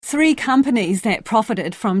3 companies that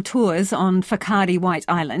profited from tours on Whakaari White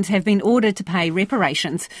Island have been ordered to pay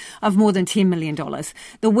reparations of more than $10 million.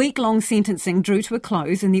 The week-long sentencing drew to a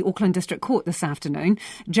close in the Auckland District Court this afternoon.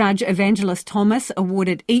 Judge Evangelos Thomas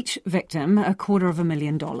awarded each victim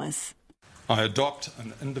 $250,000. I adopt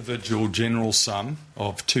an individual general sum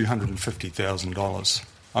of $250,000.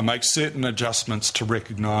 I make certain adjustments to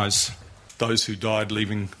recognise those who died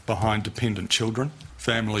leaving behind dependent children,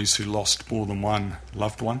 families who lost more than one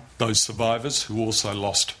loved one, those survivors who also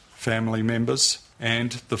lost family members,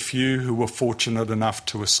 and the few who were fortunate enough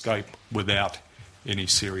to escape without any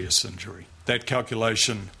serious injury. That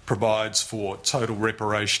calculation provides for total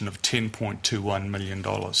reparation of $10.21 million.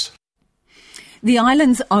 The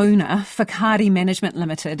island's owner, Whakaari Management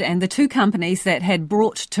Limited, and the 2 companies that had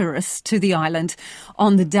brought tourists to the island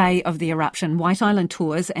on the day of the eruption, White Island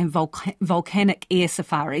Tours and Volcanic Air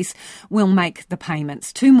Safaris, will make the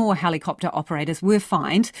payments. 2 more helicopter operators were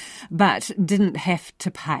fined but didn't have to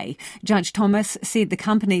pay. Judge Thomas said the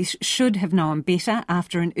companies should have known better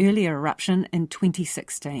after an earlier eruption in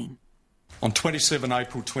 2016. On 27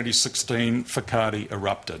 April 2016, Whakaari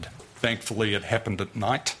erupted. Thankfully, it happened at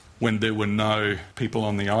night, when there were no people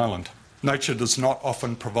on the island. Nature does not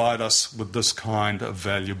often provide us with this kind of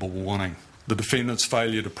valuable warning. The defendant's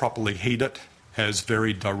failure to properly heed it has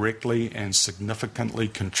very directly and significantly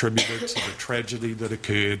contributed to the tragedy that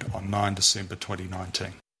occurred on 9 December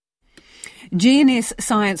 2019. GNS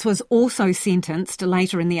Science was also sentenced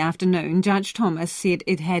later in the afternoon. Judge Thomas said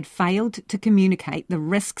it had failed to communicate the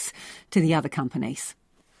risks to the other companies.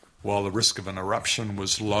 While the risk of an eruption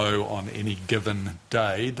was low on any given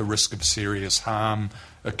day, the risk of serious harm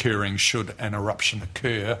occurring should an eruption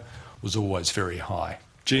occur was always very high.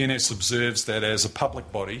 GNS observes that as a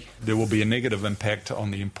public body, there will be a negative impact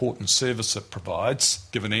on the important service it provides,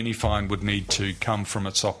 given any fine would need to come from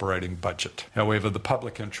its operating budget. However, the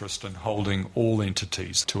public interest in holding all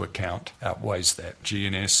entities to account outweighs that.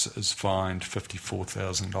 GNS is fined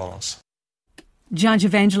 $54,000. Judge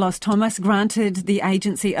Evangelos Thomas granted the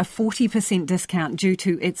agency a 40% discount due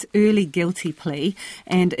to its early guilty plea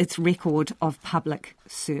and its record of public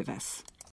service.